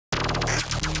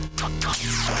Hello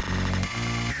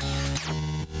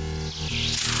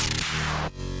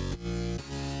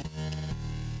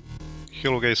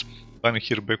guys, I'm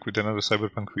here back with another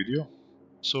Cyberpunk video.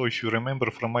 So if you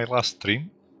remember from my last stream,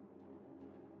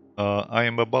 I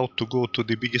am about to go to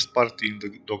the biggest party in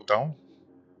the Dogtown,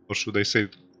 or should I say,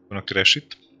 gonna crash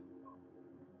it.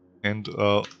 And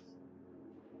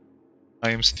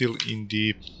I am still in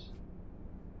the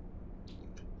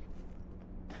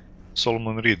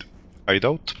Solomon Reed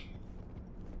hideout.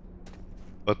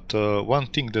 But one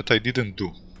thing that I didn't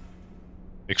do,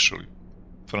 actually,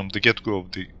 from the get-go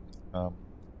of the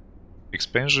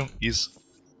expansion is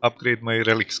upgrade my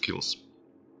relic skills.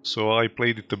 So I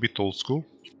played it a bit old school.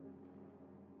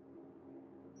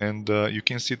 And you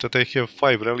can see that I have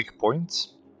 5 relic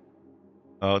points.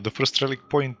 The first relic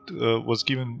point was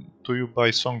given to you by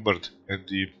Songbird at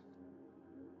the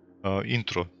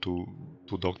intro to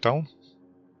Dogtown.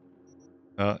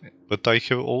 But I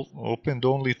have opened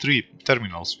only 3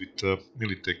 terminals with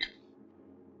Militech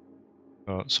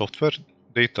software,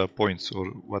 data points or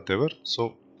whatever,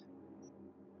 so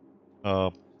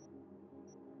I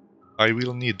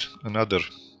will need another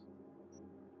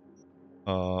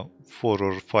 4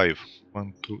 or 5.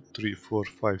 1, 2, 3, 4,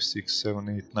 5, 6, 7,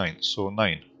 8, 9. So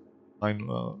 9.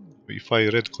 If I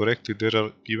read correctly, there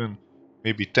are even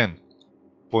maybe 10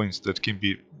 points that can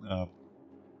be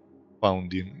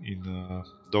found in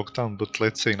Dogtown, but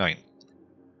let's say 9.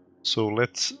 So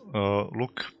let's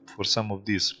look for some of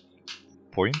these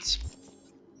points.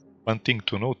 One thing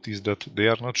to note is that they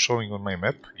are not showing on my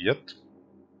map yet.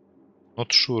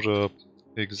 Not sure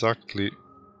exactly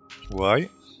why.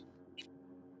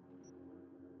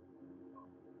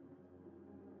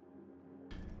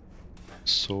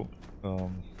 So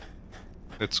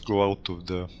let's go out of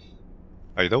the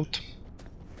hideout.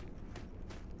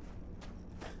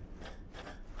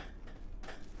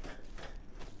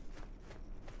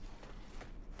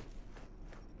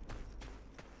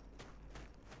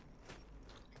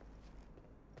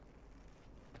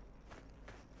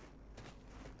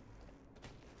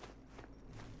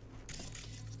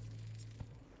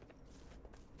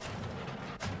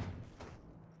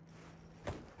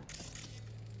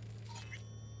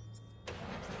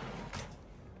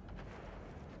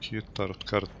 Here, tarot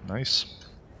card, nice.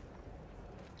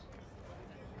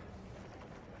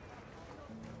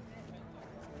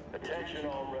 Attention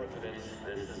all residents,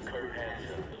 this is Kurt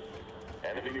Hansen.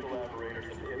 Enemy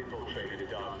collaborators have infiltrated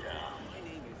Dogtown.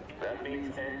 That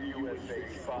means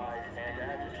NUSA spies and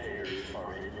agitators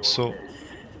are in your So,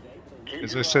 midst.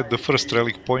 as I said, the first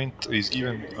relic point is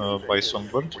given by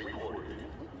Songbird.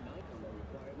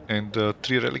 And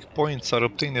 3 relic points are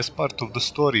obtained as part of the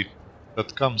story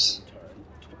that comes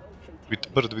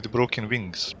with Bird with Broken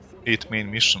Wings, 8 main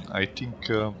mission. I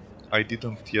think I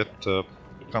didn't yet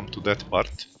come to that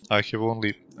part. I have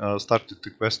only started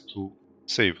the quest to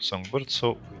save Songbird,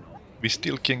 so we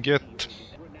still can get,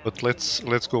 but let's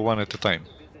go one at a time.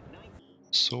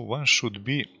 So one should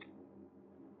be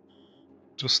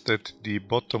just at the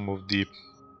bottom of the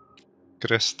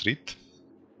Crest Street,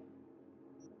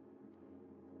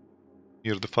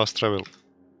 near the fast travel.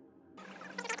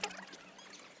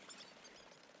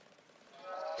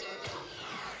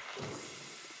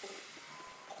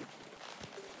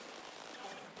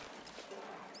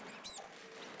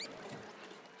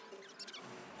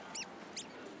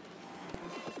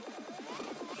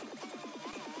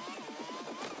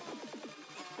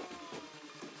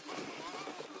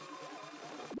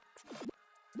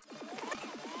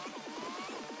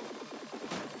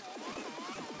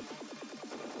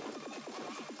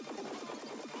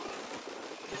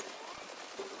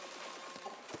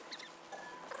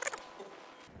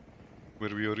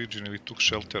 Where we originally took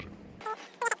shelter.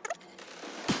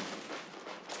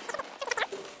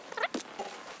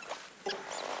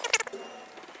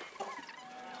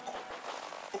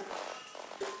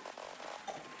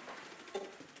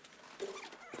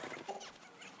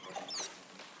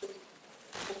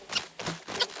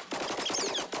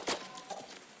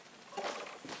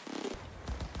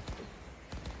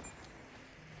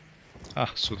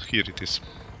 Ah, so here it is.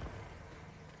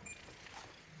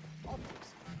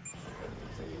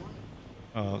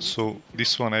 So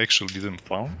this one I actually didn't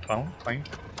find.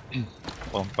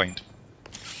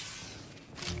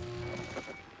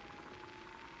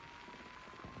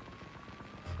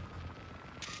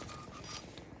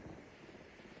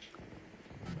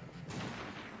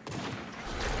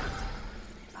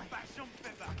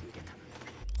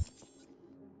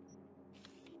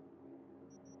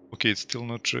 Okay, it's still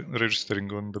not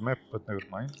registering on the map, but never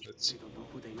mind. Let's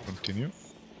continue.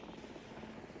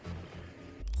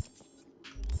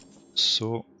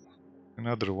 So,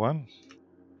 another one.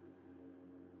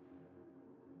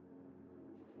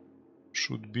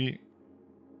 should be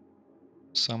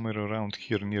somewhere around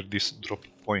here near this drop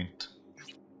point.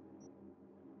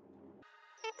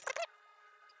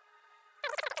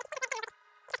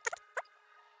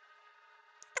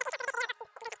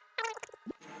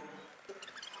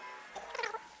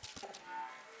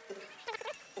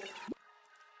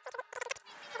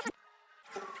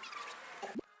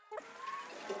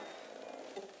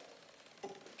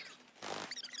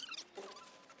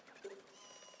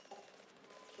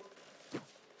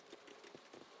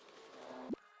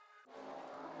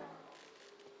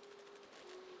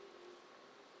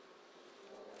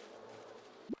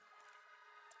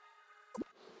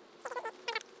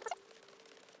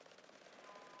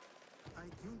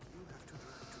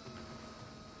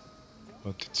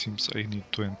 But it seems I need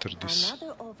to enter this.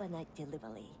 Another overnight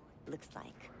delivery, looks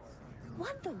like.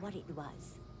 Wonder what it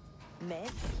was.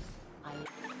 Meds?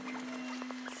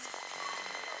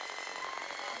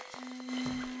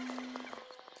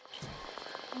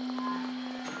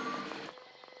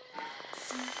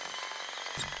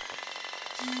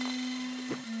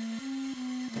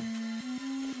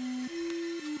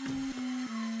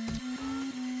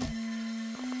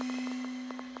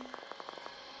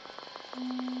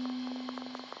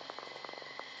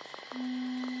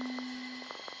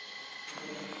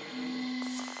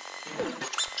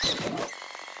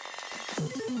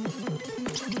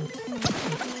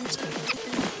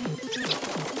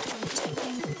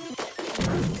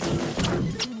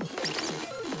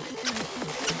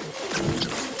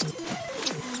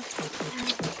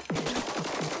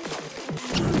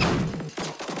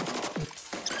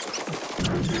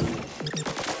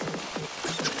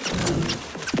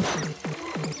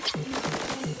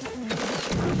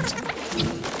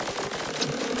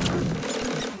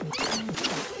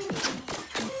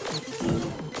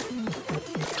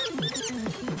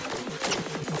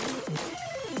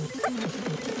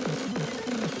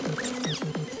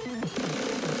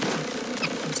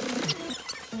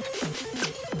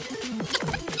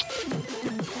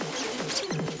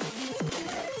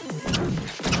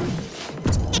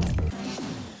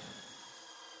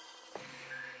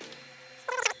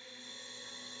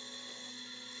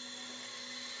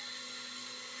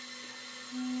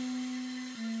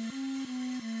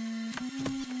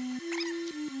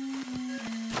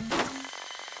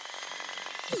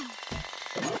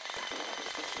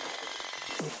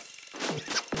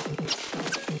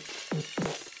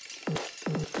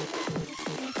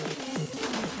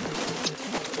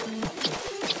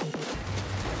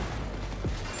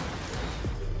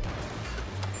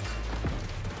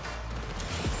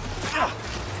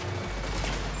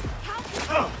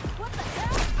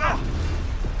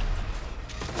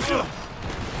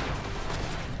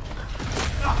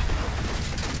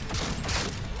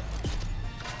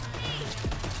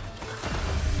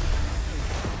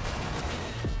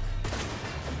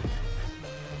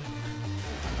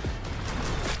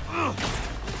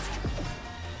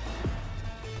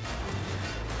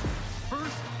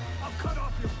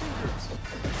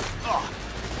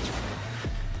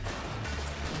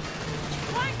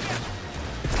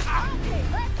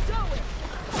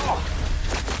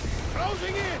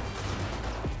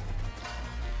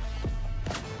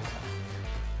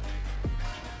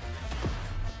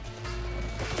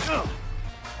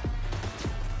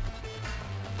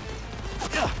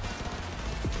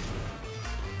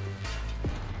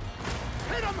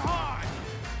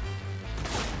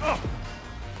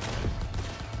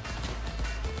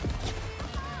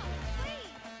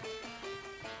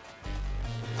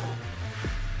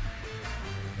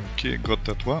 Okay, got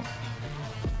that one.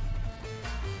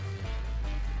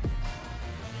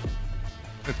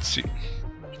 Let's see.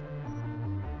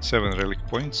 7 relic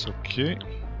points, okay.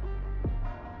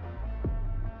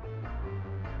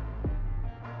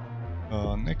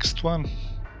 Next one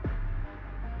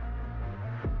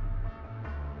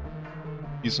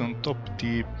is on top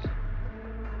the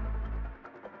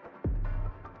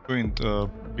joint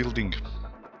building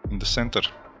in the center.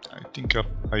 I think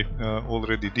I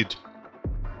already did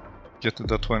get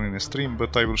that one in a stream,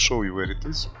 but I will show you where it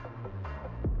is.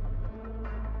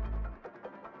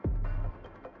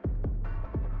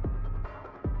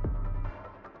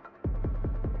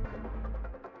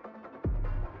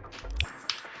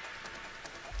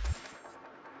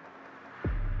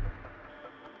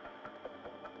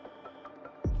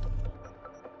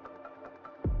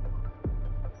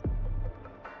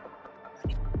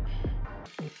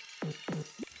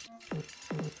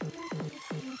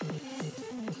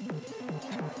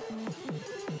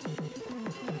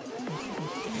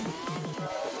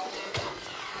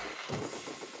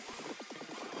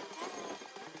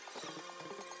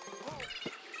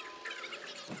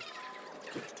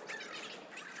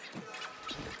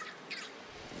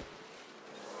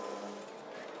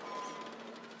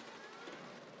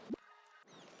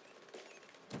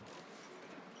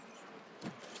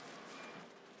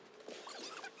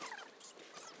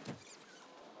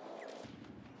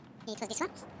 It was this one.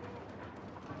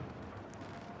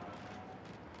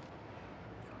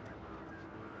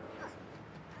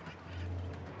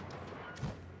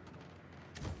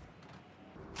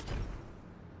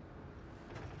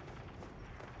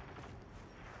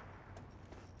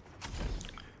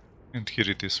 And here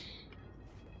it is.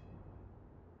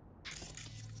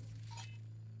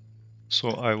 So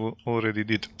I already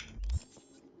did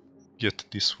get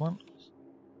this one.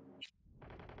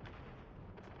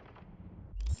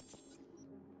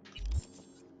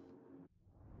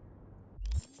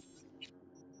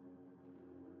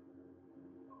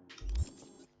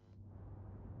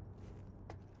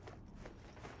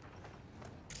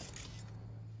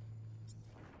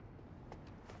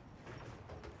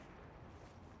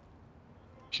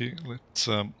 Okay, let's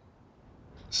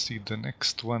see, the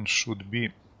next one should be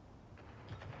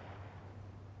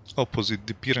opposite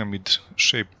the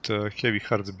pyramid-shaped heavy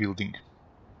hearts building.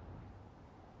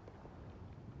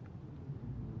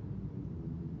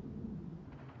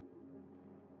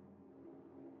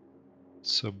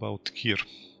 It's about here,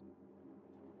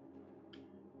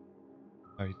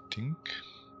 I think.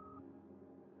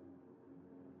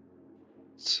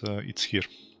 It's here.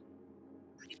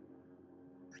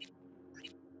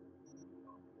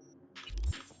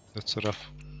 That's a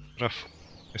rough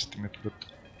estimate, but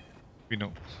we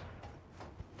know.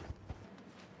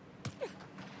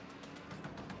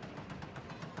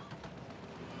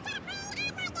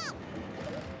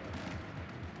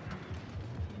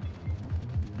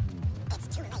 It's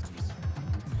too late for you.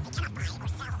 They cannot buy or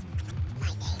sell. My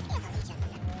name is Legion.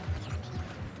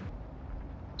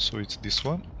 So it's this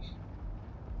one.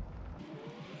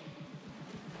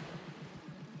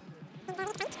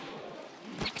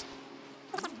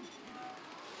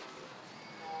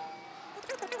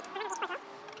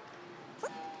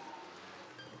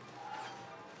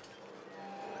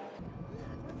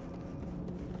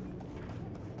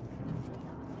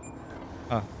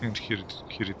 And here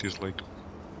it is, like,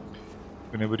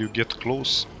 whenever you get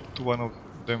close to one of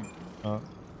them,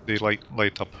 they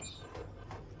light up.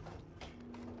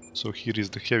 So here is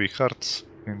the heavy hearts,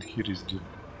 and here is the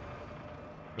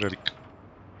relic.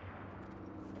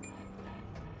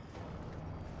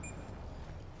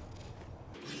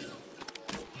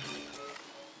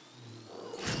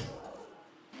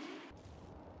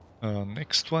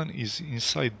 Next one is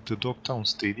inside the Dogtown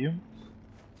Stadium.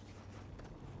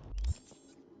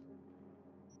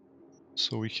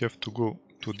 So we have to go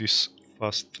to this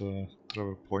fast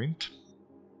travel point,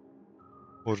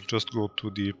 or just go to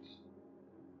the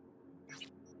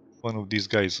one of these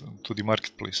guys, to the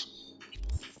marketplace.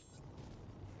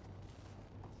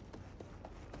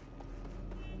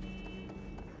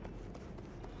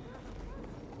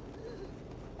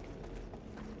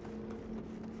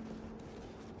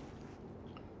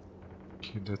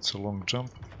 Okay, that's a long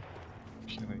jump.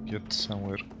 Can I get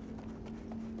somewhere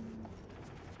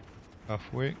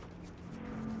halfway?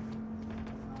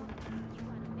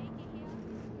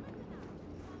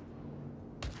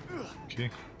 Okay,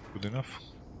 good enough.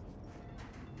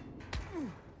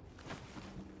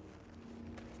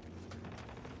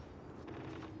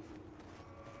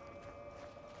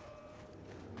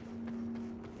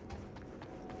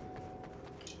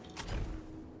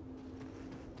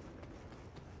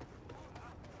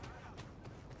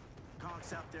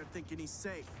 Conk's out there thinking he's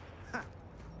safe. Ha!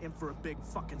 In for a big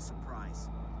fucking surprise.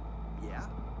 Yeah?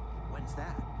 When's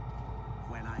that?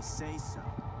 When I say so.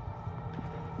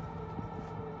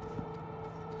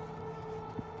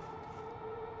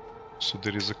 So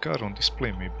there is a car on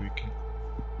display, maybe we can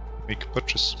make a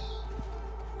purchase.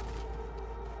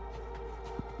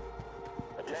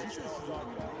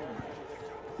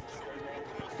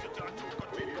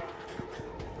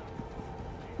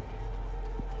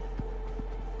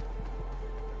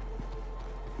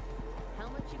 How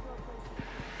much you go for?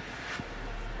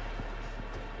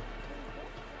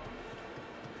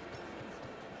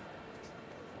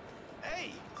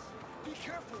 Hey! Be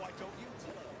careful, why don't you?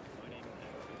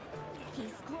 He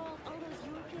scrolled all those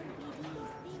European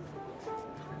BDs, things from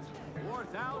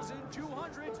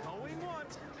 4,200 towing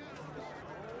once.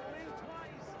 Towing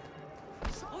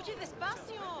twice. Oye,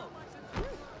 despacio.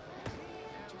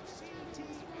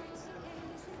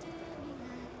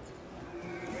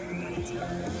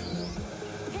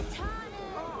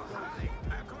 Oh, hi.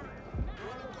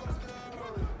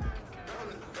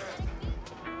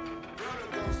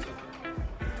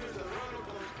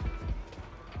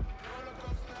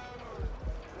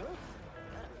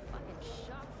 fucking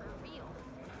shock for real.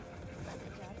 But the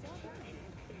job's all done.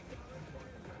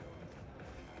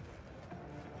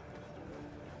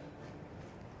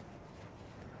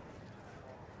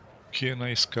 Here,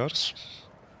 nice cars.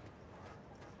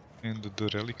 And the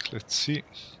Relic, let's see.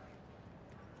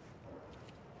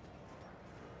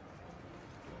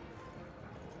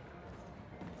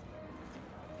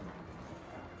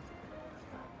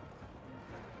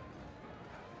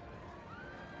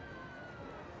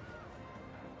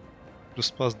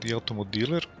 Just past the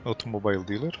automobile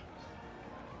dealer.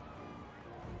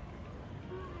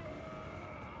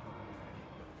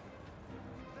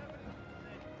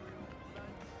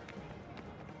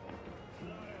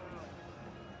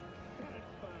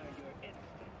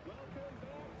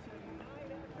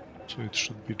 So it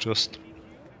should be just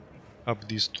up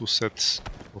these two sets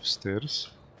of stairs.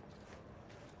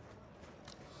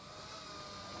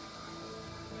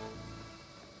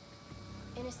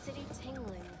 In a city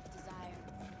tingling with desire,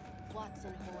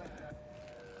 Watson Horn.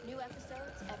 New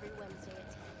episodes every Wednesday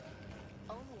at 10.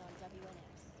 Only on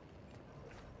WNS.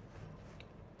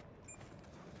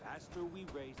 Faster we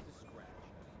raise the scratch,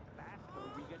 faster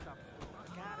we get the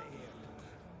fuck out of here.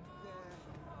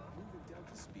 Moving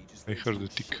Delta speed just I heard a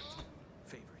tick.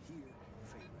 Favor here,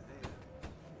 favor there.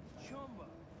 Chumba,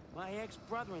 my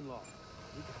ex-brother-in-law.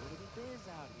 We got a little biz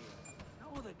out here.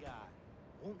 Know the guy.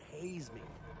 Won't haze me.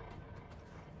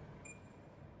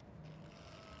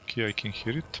 Okay, I can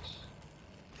hear it.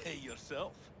 Hey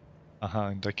yourself. Aha,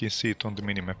 and I can see it on the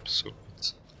minimap, so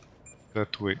it's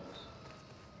that way.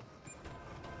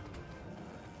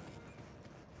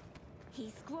 He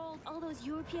scrolled all those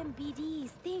European BDs,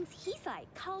 thinks he's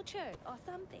like cultured or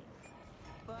something.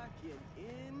 Fucking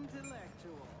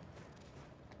intellectual.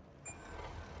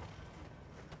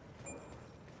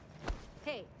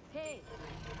 Hey, hey!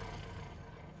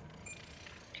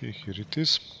 Okay, here it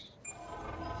is.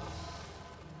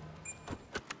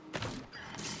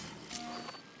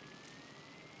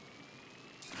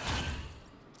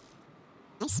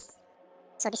 Nice.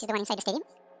 So this is the one inside the stadium?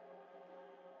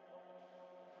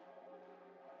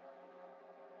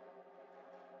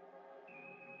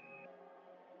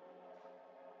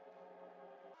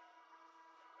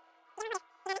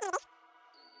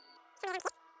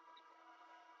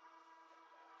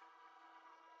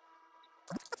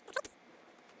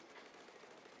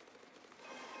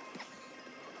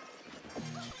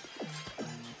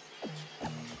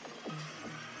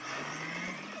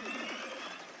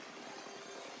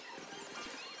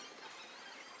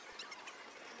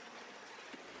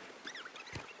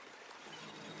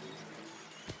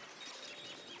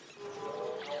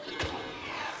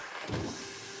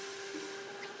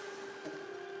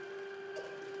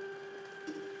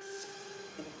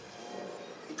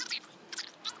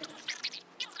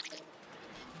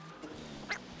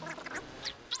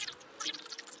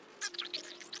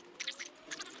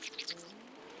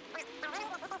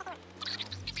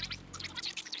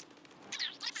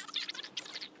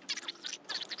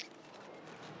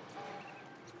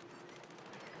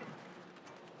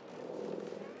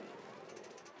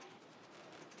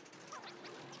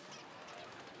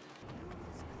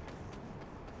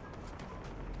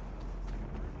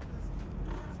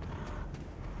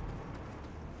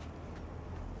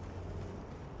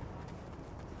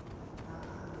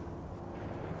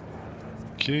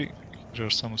 Okay, there are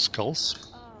some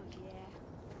skulls. Oh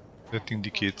yeah. That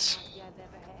indicates I've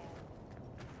ever had.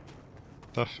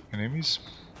 tough enemies.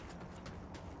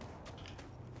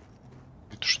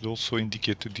 It should also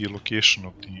indicate the location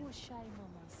of the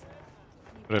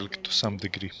relic to some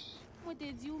degree.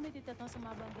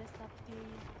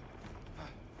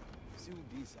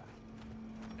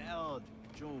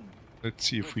 Let's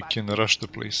see if we can rush the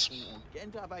place.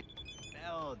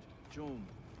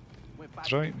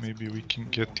 Try, maybe we can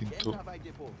get into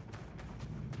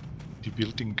the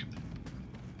building.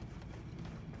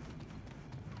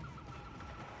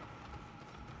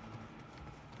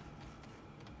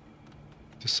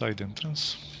 The side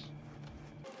entrance.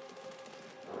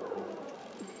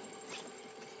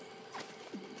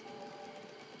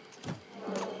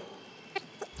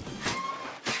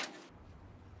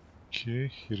 Okay,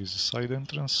 here is the side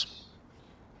entrance.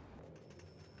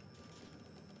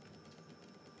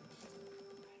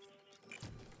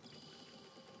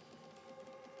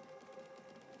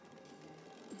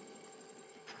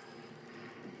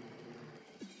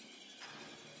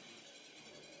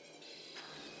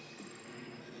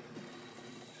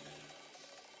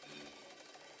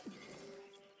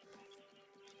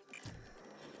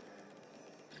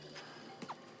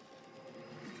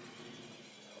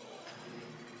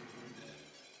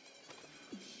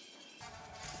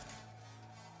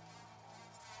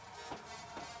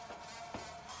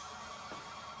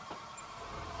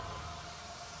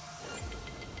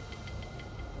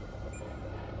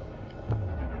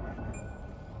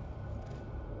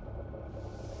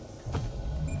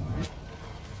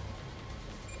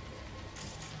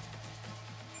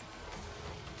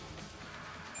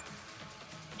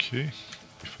 Okay,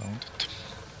 we found it.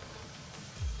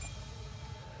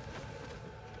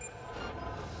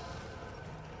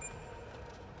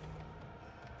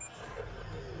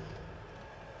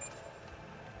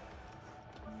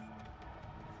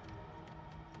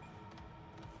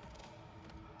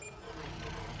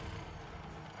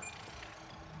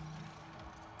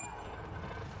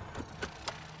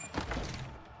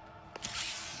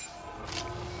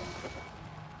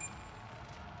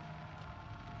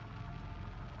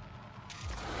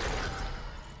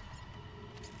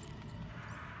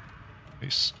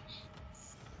 Nice.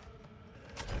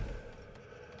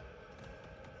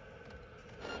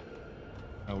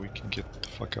 Now we can get the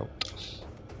fuck out.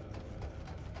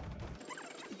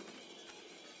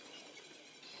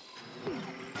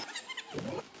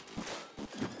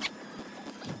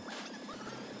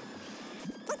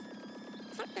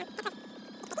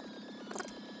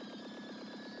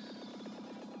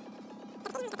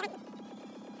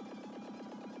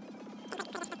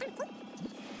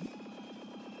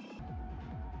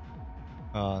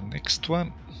 Next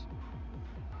one.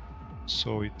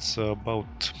 So it's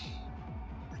about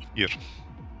here.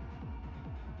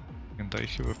 And I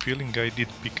have a feeling I did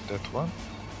pick that one.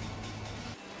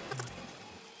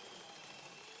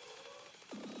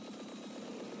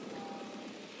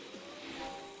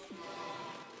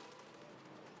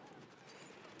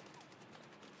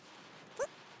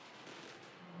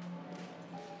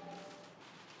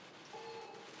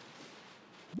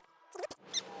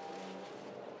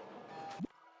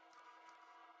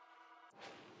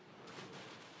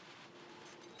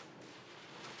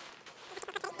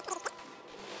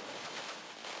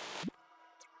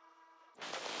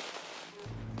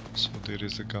 So there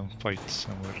is a gunfight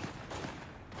somewhere.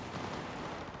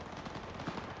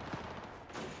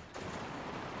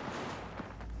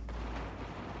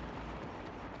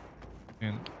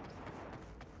 And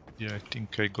yeah, I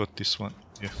think I got this one.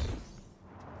 Yeah.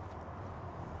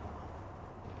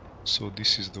 So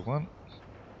this is the one.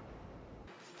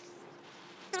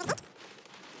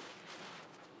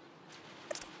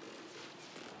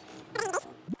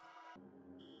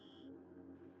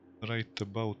 Right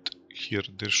about here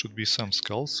there should be some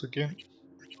skulls again.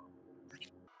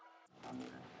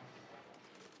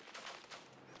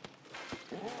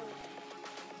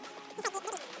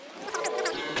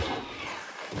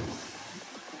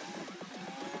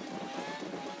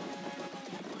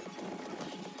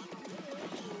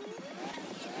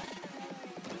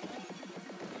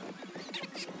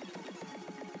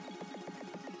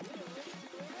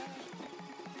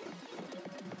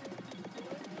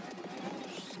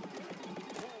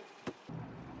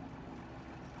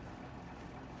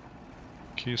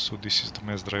 Okay, so this is the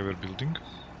mass driver building.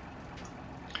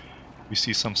 We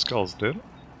see some skulls there,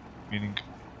 meaning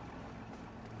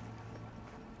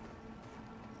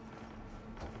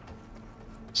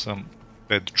some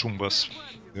bad chumbas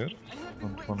there.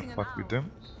 Don't wanna fuck with them.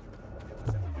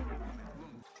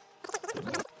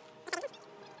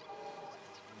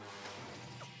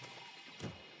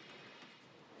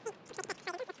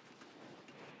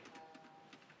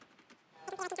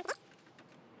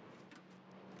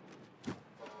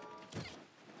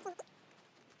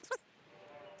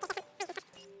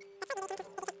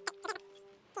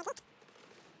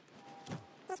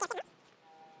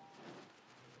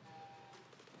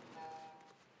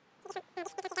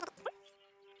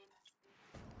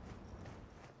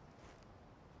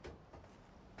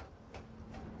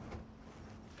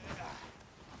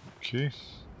 Okay,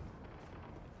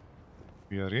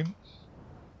 we are in.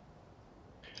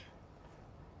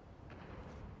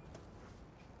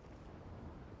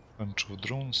 Bunch of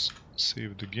drones,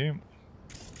 save the game.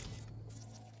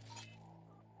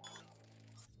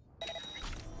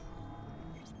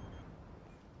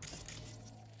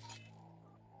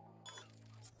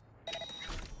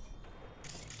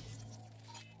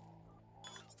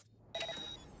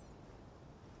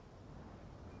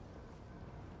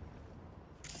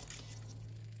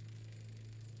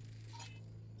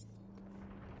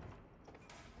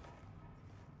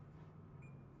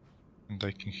 And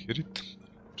I can hear it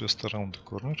just around the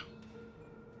corner.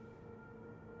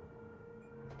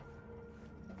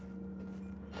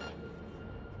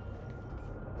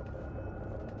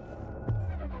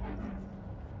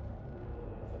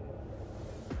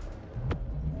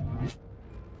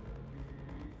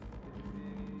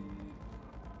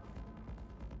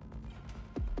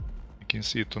 You can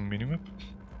see it on minimap.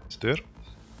 It's there.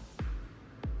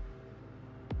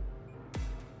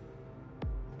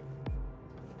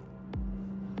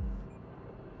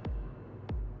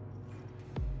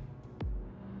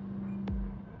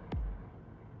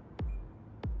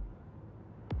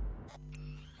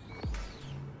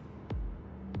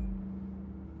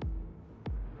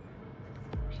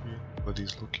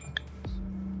 Nobody's looking.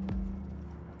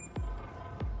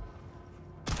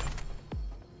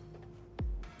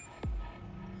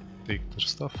 Take their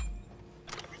stuff.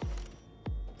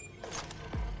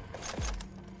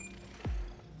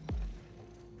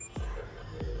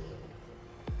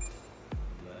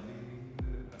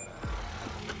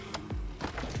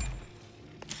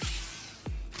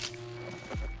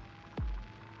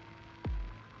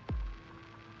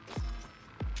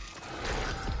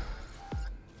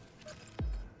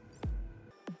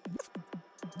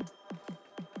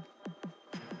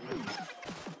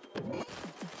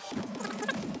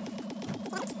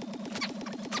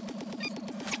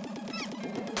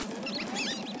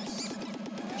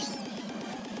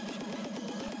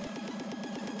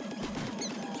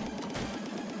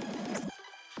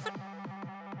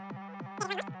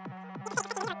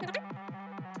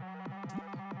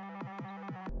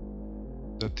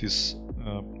 That is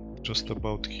just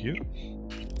about here.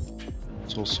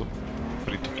 It's also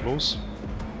pretty close.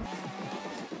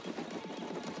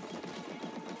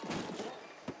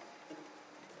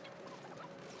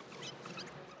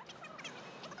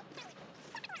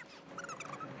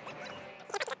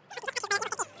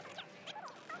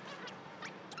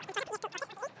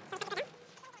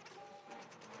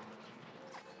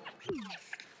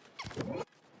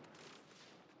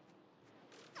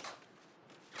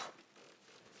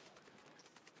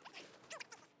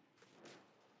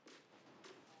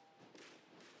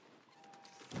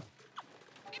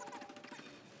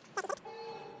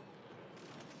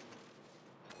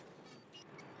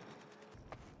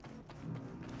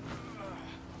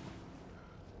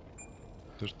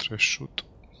 Trash chute.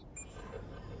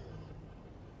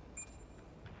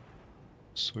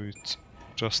 So it's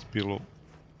just below.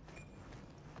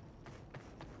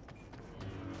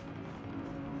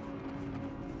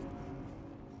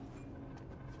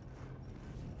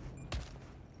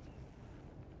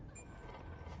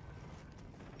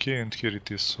 Okay, and here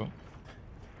it is. So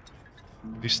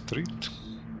this street,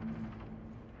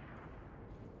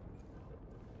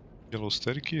 yellow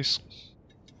staircase.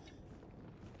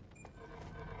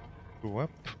 Go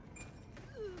up.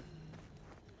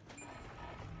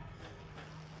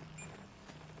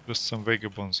 Just some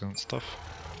vagabonds and stuff.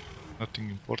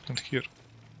 Nothing important here.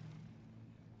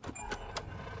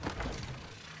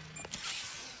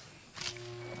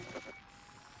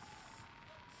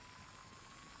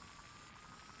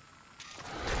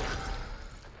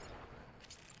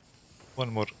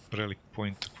 One more relic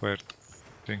point acquired.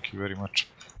 Thank you very much.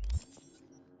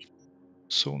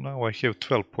 So now I have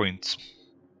 12 points.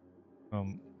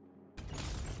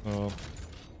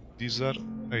 These are,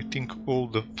 I think, all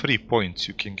the free points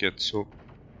you can get, so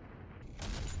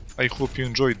I hope you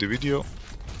enjoyed the video.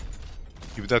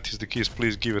 If that is the case,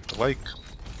 please give it a like.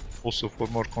 Also, for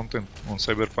more content on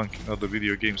Cyberpunk and other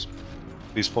video games,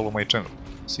 please follow my channel.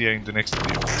 See you in the next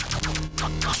video.